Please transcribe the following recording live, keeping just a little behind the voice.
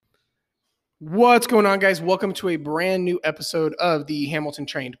What's going on, guys? Welcome to a brand new episode of the Hamilton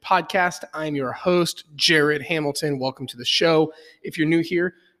Trained podcast. I'm your host, Jared Hamilton. Welcome to the show. If you're new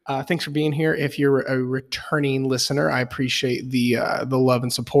here, thanks for being here. If you're a returning listener, I appreciate the love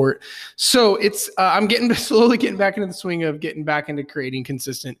and support. So I'm slowly getting back into the swing of getting back into creating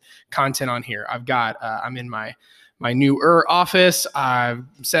consistent content on here. I'm in my newer office. I've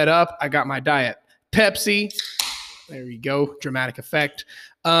set up. I got my Diet Pepsi. There you go. Dramatic effect.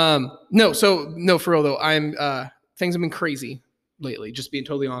 No, for real though, things have been crazy lately. Just being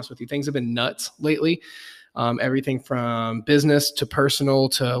totally honest with you, things have been nuts lately. Everything from business to personal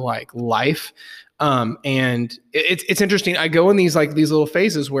to like life. And it's interesting. I go in these little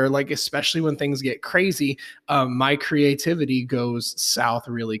phases where especially when things get crazy, my creativity goes south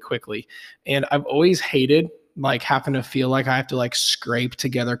really quickly. And I've always hated having to feel like I have to scrape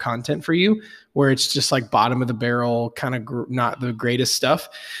together content for you where it's just bottom of the barrel, kind of not the greatest stuff.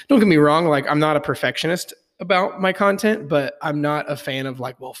 Don't get me wrong. I'm not a perfectionist about my content, but I'm not a fan of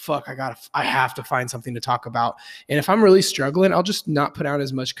I have to find something to talk about. And if I'm really struggling, I'll just not put out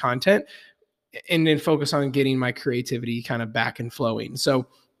as much content and then focus on getting my creativity kind of back and flowing. So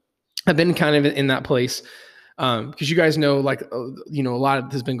I've been kind of in that place. Because you guys know, a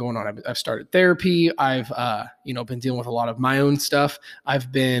lot has been going on. I've started therapy. I've, been dealing with a lot of my own stuff.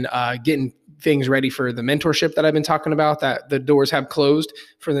 I've been getting things ready for the mentorship that I've been talking about, that the doors have closed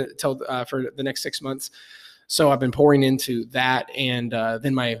for the next 6 months. So I've been pouring into that, and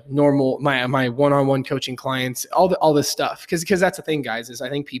then my one-on-one coaching clients, all this stuff. Because that's the thing, guys, is I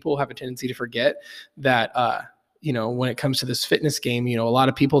think people have a tendency to forget that. When it comes to this fitness game, a lot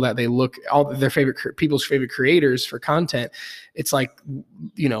of people that they look all their people's favorite creators for content. It's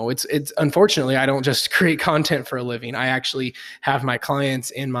it's unfortunately, I don't just create content for a living. I actually have my clients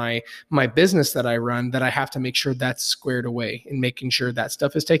in my business that I run that I have to make sure that's squared away and making sure that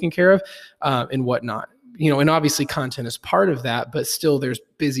stuff is taken care of and whatnot. And obviously content is part of that, but still there's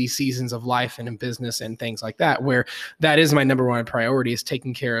busy seasons of life and in business and things like that, where that is my number one priority, is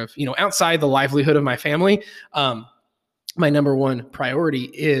taking care of, outside the livelihood of my family. My number one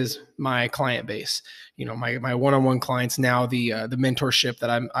priority is my client base, my one-on-one clients now, the mentorship that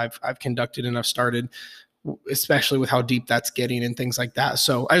I've conducted and I've started, especially with how deep that's getting and things like that.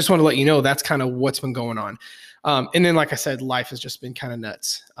 So I just want to let you know, that's kind of what's been going on. And then, like I said, life has just been kind of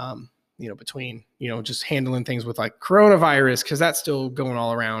nuts. Between, just handling things with coronavirus, because that's still going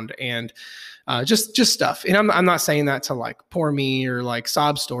all around, and just stuff. And I'm not saying that to poor me or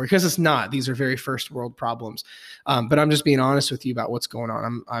sob story, because it's not. These are very first world problems. But I'm just being honest with you about what's going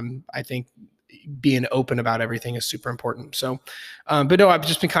on. I think being open about everything is super important. So, but no, I've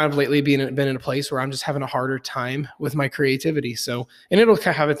just been kind of lately been in a place where I'm just having a harder time with my creativity. So, and it'll kind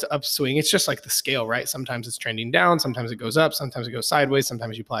of have its upswing. It's just like the scale, right? Sometimes it's trending down, sometimes it goes up, sometimes it goes sideways,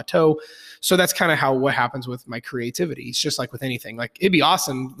 sometimes you plateau. So that's kind of what happens with my creativity. It's just like with anything. It'd be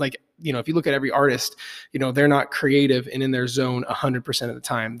awesome. If you look at every artist, they're not creative and in their zone 100% of the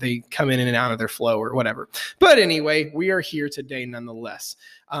time. They come in and out of their flow or whatever. But anyway, we are here today nonetheless.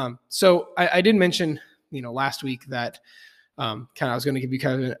 So I did mention, last week that I was going to give you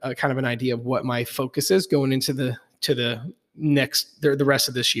kind of an idea of what my focus is going into the rest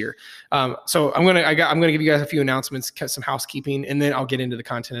of this year. So I'm going to give you guys a few announcements, some housekeeping, and then I'll get into the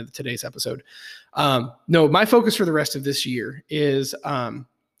content of today's episode. No, my focus for the rest of this year is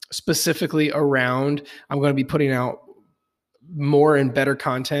specifically around, I'm going to be putting out more and better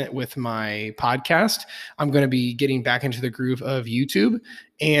content with my podcast. I'm going to be getting back into the groove of YouTube,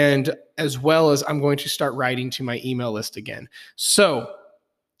 and as well as I'm going to start writing to my email list again. So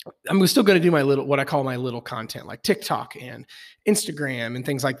I'm still going to do what I call my little content, like TikTok and Instagram and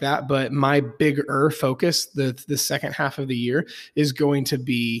things like that. But my bigger focus, the second half of the year, is going to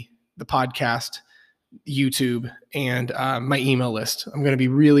be the podcast, YouTube, and my email list. I'm going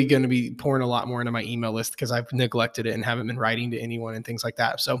to be pouring a lot more into my email list because I've neglected it and haven't been writing to anyone and things like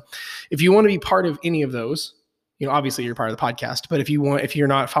that. So if you want to be part of any of those, obviously you're part of the podcast, but if you're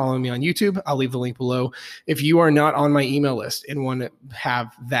not following me on YouTube, I'll leave the link below. If you are not on my email list and want to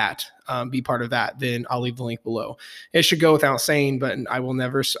have that, be part of that, then I'll leave the link below. It should go without saying, but I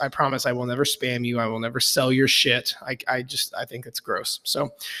promise I will never spam you. I will never sell your shit. I think it's gross. So,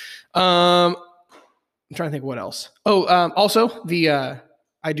 I'm trying to think what else. Also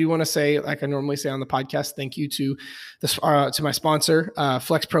I do want to say, like I normally say on the podcast, thank you to my sponsor,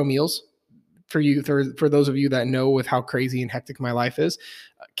 Flex Pro Meals. For those of you that know with how crazy and hectic my life is,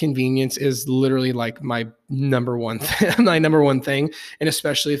 convenience is literally my number one thing. And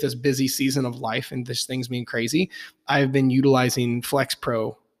especially if this busy season of life and this thing's being crazy, I've been utilizing Flex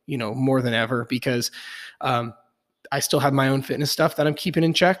Pro, more than ever, because I still have my own fitness stuff that I'm keeping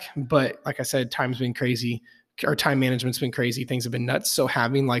in check. But like I said, time's been crazy. Our time management's been crazy. Things have been nuts. So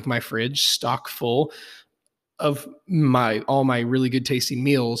having like my fridge stock full of all my really good tasting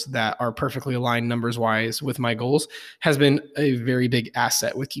meals that are perfectly aligned numbers wise with my goals has been a very big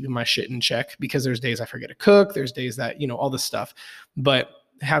asset with keeping my shit in check, because there's days I forget to cook. There's days that, all this stuff, but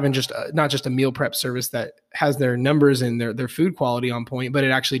having just not just a meal prep service that has their numbers and their food quality on point, but it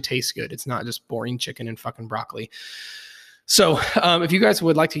actually tastes good. It's not just boring chicken and fucking broccoli. So if you guys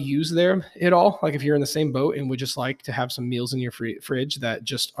would like to use them at all, like if you're in the same boat and would just like to have some meals in your fridge that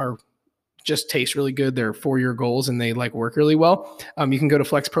just taste really good, they're for your goals and they like work really well, you can go to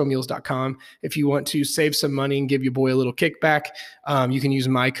flexpromeals.com. If you want to save some money and give your boy a little kickback, you can use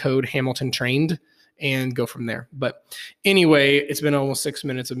my code Hamilton Trained and go from there. But anyway, it's been almost 6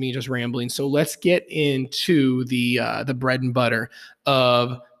 minutes of me just rambling. So let's get into the bread and butter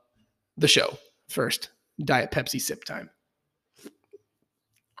of the show. First, Diet Pepsi sip time.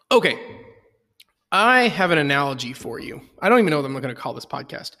 Okay. I have an analogy for you. I don't even know what I'm going to call this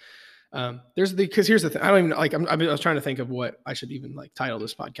podcast. Because here's the thing. I don't even like, I was trying to think of what I should even like title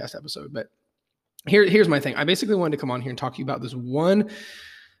this podcast episode, but here's my thing. I basically wanted to come on here and talk to you about this one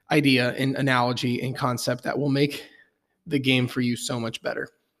idea and analogy and concept that will make the game for you so much better.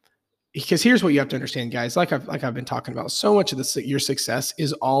 Because here's what you have to understand, guys. Like I've been talking about, so much of your success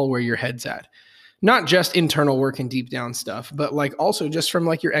is all where your head's at. Not just internal work and deep down stuff, but like also just from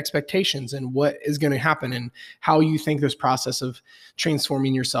like your expectations and what is going to happen and how you think this process of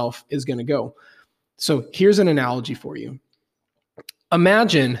transforming yourself is going to go. So here's an analogy for you.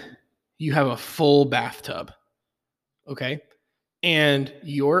 Imagine you have a full bathtub, okay? And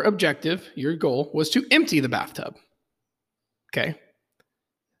your objective, your goal was to empty the bathtub. Okay.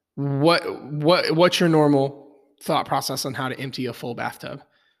 What's your normal thought process on how to empty a full bathtub?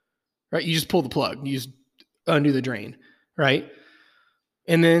 Right? You just pull the plug, you just undo the drain, right?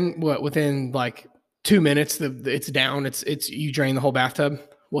 And then within like 2 minutes, it's down, it's you drain the whole bathtub.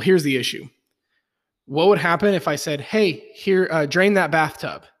 Well, here's the issue. What would happen if I said, hey, here, drain that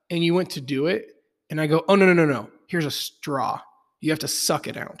bathtub, and you went to do it, and I go, oh, no. Here's a straw. You have to suck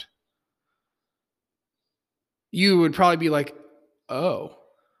it out. You would probably be like, oh,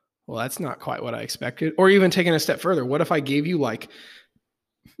 well, that's not quite what I expected. Or even taking a step further, what if I gave you like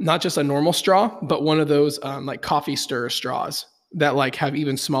not just a normal straw, but one of those like coffee stir straws that like have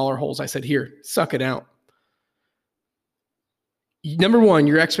even smaller holes? I said, here, suck it out. Number one,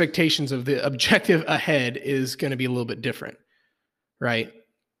 your expectations of the objective ahead is going to be a little bit different, right?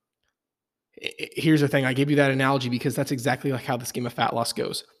 Here's the thing. I gave you that analogy because that's exactly like how this game of fat loss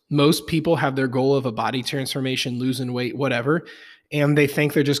goes. Most people have their goal of a body transformation, losing weight, whatever, and they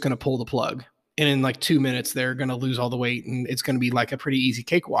think they're just going to pull the plug. And in like 2 minutes, they're going to lose all the weight and it's going to be like a pretty easy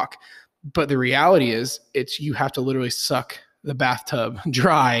cakewalk. But the reality is you have to literally suck the bathtub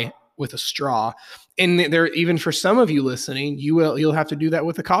dry with a straw. And there, even for some of you listening, you'll have to do that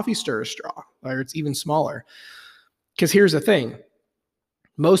with a coffee stirrer straw, or it's even smaller. Because here's the thing.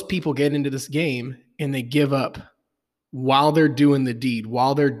 Most people get into this game and they give up while they're doing the deed,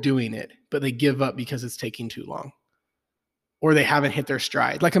 while they're doing it, but they give up because it's taking too long. Or they haven't hit their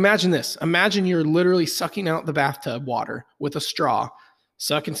stride. Like imagine this. Imagine you're literally sucking out the bathtub water with a straw.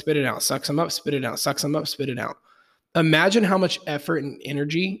 Suck and spit it out. Suck some up, spit it out. Suck some up, spit it out. Imagine how much effort and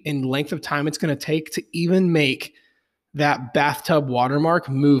energy and length of time it's going to take to even make that bathtub watermark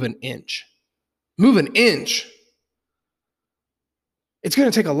move an inch. Move an inch. It's going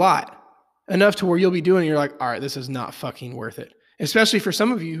to take a lot. Enough to where you'll be doing it. You're like, all right, this is not fucking worth it. Especially for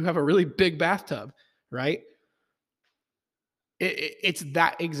some of you who have a really big bathtub, right? It's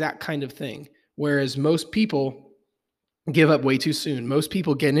that exact kind of thing. Whereas most people give up way too soon. Most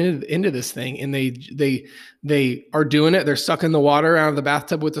people get into this thing and they are doing it. They're sucking the water out of the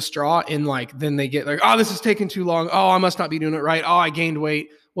bathtub with the straw, and like then they get like, oh, this is taking too long. Oh, I must not be doing it right. Oh, I gained weight,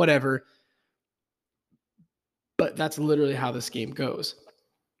 whatever. But that's literally how this game goes.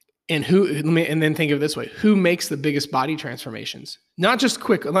 And then think of it this way: who makes the biggest body transformations? Not just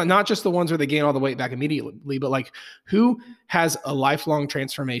quick, not just the ones where they gain all the weight back immediately, but like who has a lifelong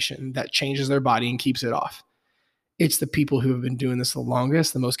transformation that changes their body and keeps it off? It's the people who have been doing this the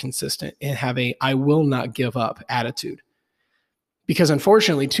longest, the most consistent, and have a I will not give up attitude. Because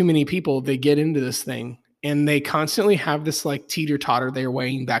unfortunately, too many people, they get into this thing and they constantly have this like teeter-totter. They're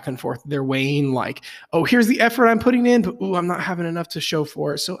weighing back and forth. They're weighing like, oh, here's the effort I'm putting in, but I'm not having enough to show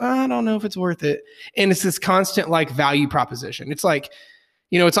for it. So I don't know if it's worth it. And it's this constant like value proposition. It's like,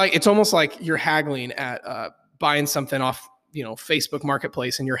 it's almost like you're haggling at buying something off, Facebook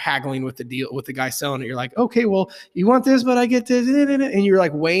Marketplace, and you're haggling with the guy selling it. You're like, okay, well, you want this, but I get this. And you're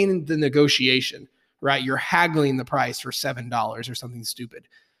like weighing the negotiation, right? You're haggling the price for $7 or something stupid.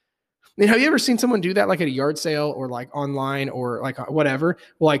 I mean, have you ever seen someone do that like at a yard sale or like online or like whatever?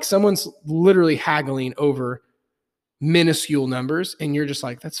 Like someone's literally haggling over minuscule numbers and you're just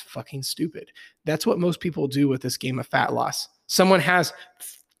like, that's fucking stupid. That's what most people do with this game of fat loss. Someone has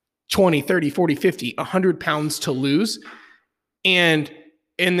 20, 30, 40, 50, 100 pounds to lose. And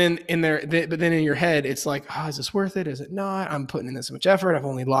then but then in your head, it's like, oh, is this worth it? Is it not? I'm putting in this much effort. I've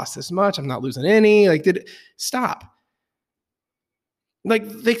only lost this much. I'm not losing any. Like, stop.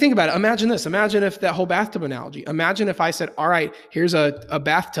 Like, think about it. Imagine this. Imagine if that whole bathtub analogy. Imagine if I said, all right, here's a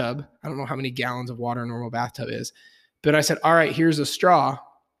bathtub. I don't know how many gallons of water a normal bathtub is, but I said, all right, here's a straw.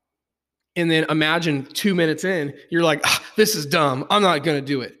 And then imagine 2 minutes in, you're like, this is dumb. I'm not going to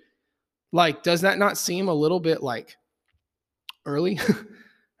do it. Like, does that not seem a little bit like early?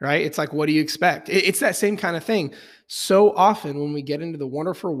 Right? It's like, what do you expect? It's that same kind of thing. So often when we get into the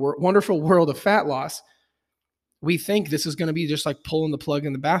wonderful world of fat loss, we think this is going to be just like pulling the plug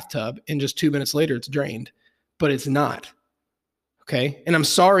in the bathtub and just 2 minutes later it's drained, but it's not. Okay. And I'm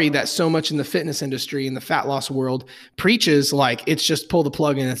sorry that so much in the fitness industry and the fat loss world preaches like it's just pull the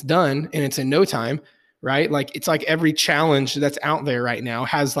plug and it's done and it's in no time, right? Like it's like every challenge that's out there right now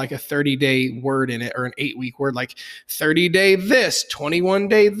has like a 30-day word in it or an 8-week word, like 30-day this,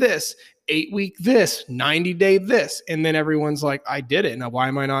 21-day this, 8-week this, 90-day this. And then everyone's like, I did it. Now, why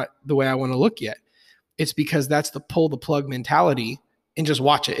am I not the way I want to look yet? It's because that's the pull the plug mentality and just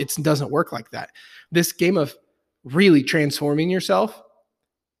watch it. It doesn't work like that. This game of really transforming yourself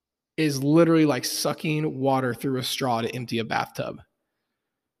is literally like sucking water through a straw to empty a bathtub.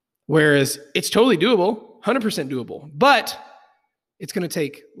 Whereas it's totally doable, 100% doable, but it's going to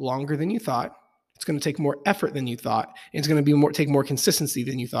take longer than you thought. It's going to take more effort than you thought. And it's going to take more consistency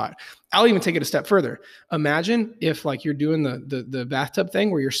than you thought. I'll even take it a step further. Imagine if like you're doing the bathtub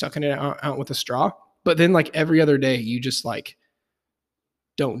thing where you're sucking it out with a straw, but then like every other day you just like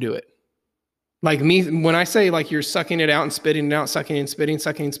don't do it. Like me, when I say like you're sucking it out and spitting it out, sucking and spitting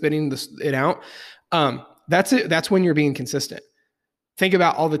it out, that's it. That's when you're being consistent. Think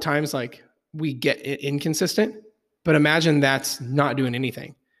about all the times like we get it inconsistent, but imagine that's not doing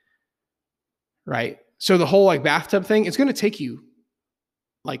anything, right? So the whole like bathtub thing, it's going to take you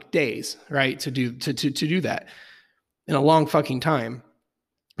like days, right, to do that in a long fucking time,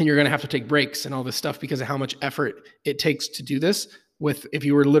 and you're going to have to take breaks and all this stuff because of how much effort it takes to do this. If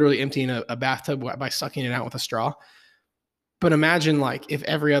you were literally emptying a bathtub by sucking it out with a straw. But imagine like if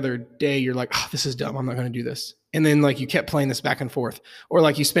every other day you're like, oh, this is dumb, I'm not going to do this. And then like you kept playing this back and forth, or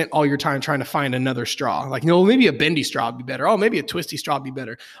like you spent all your time trying to find another straw. Like, maybe a bendy straw would be better. Oh, maybe a twisty straw would be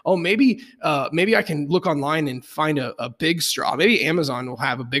better. Oh, maybe I can look online and find a big straw. Maybe Amazon will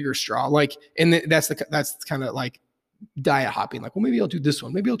have a bigger straw. Like, and that's kind of like diet hopping. Like, well, maybe I'll do this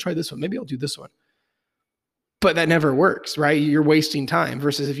one. Maybe I'll try this one. Maybe I'll do this one. But that never works, right? You're wasting time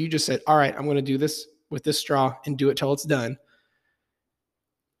versus if you just said, all right, I'm going to do this with this straw and do it till it's done.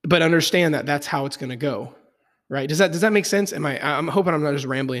 But understand that that's how it's going to go, right? Does that make sense? I'm hoping I'm not just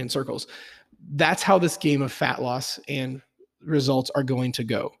rambling in circles. That's how this game of fat loss and results are going to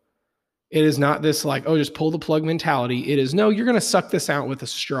go. It is not this like, oh, just pull the plug mentality. It is, no, you're going to suck this out with a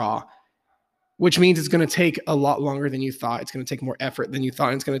straw, which means it's going to take a lot longer than you thought. It's going to take more effort than you thought.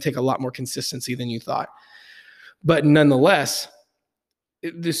 And it's going to take a lot more consistency than you thought. But nonetheless,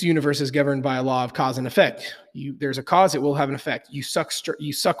 this universe is governed by a law of cause and effect. There's a cause, it will have an effect. You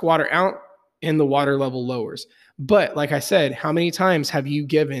suck water out and the water level lowers. But like I said, how many times have you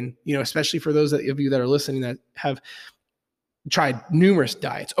given, especially for those of you that are listening that have tried numerous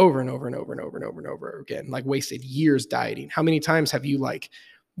diets over and over and over and over and over and over again, like wasted years dieting. How many times have you like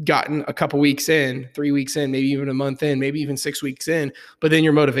gotten a couple weeks in, 3 weeks in, maybe even a month in, maybe even 6 weeks in, but then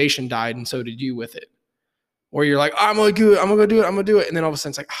your motivation died and so did you with it? Or you're like, I'm going to do it. And then all of a sudden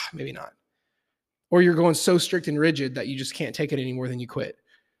it's like, maybe not. Or you're going so strict and rigid that you just can't take it anymore, then you quit.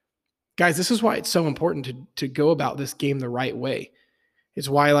 Guys, this is why it's so important to go about this game the right way. It's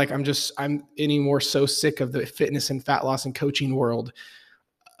why like I'm anymore so sick of the fitness and fat loss and coaching world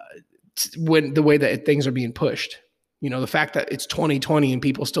when the way that things are being pushed. The fact that it's 2020 and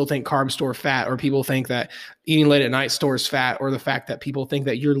people still think carbs store fat, or people think that eating late at night stores fat, or the fact that people think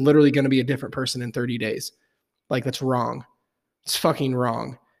that you're literally going to be a different person in 30 days. Like, that's wrong. It's fucking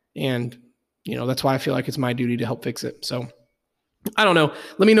wrong. And, that's why I feel like it's my duty to help fix it. So I don't know.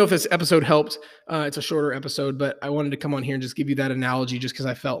 Let me know if this episode helped. It's a shorter episode, but I wanted to come on here and just give you that analogy just because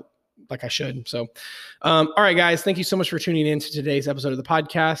I felt like I should. So, all right, guys, thank you so much for tuning in to today's episode of the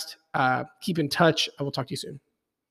podcast. Keep in touch. I will talk to you soon.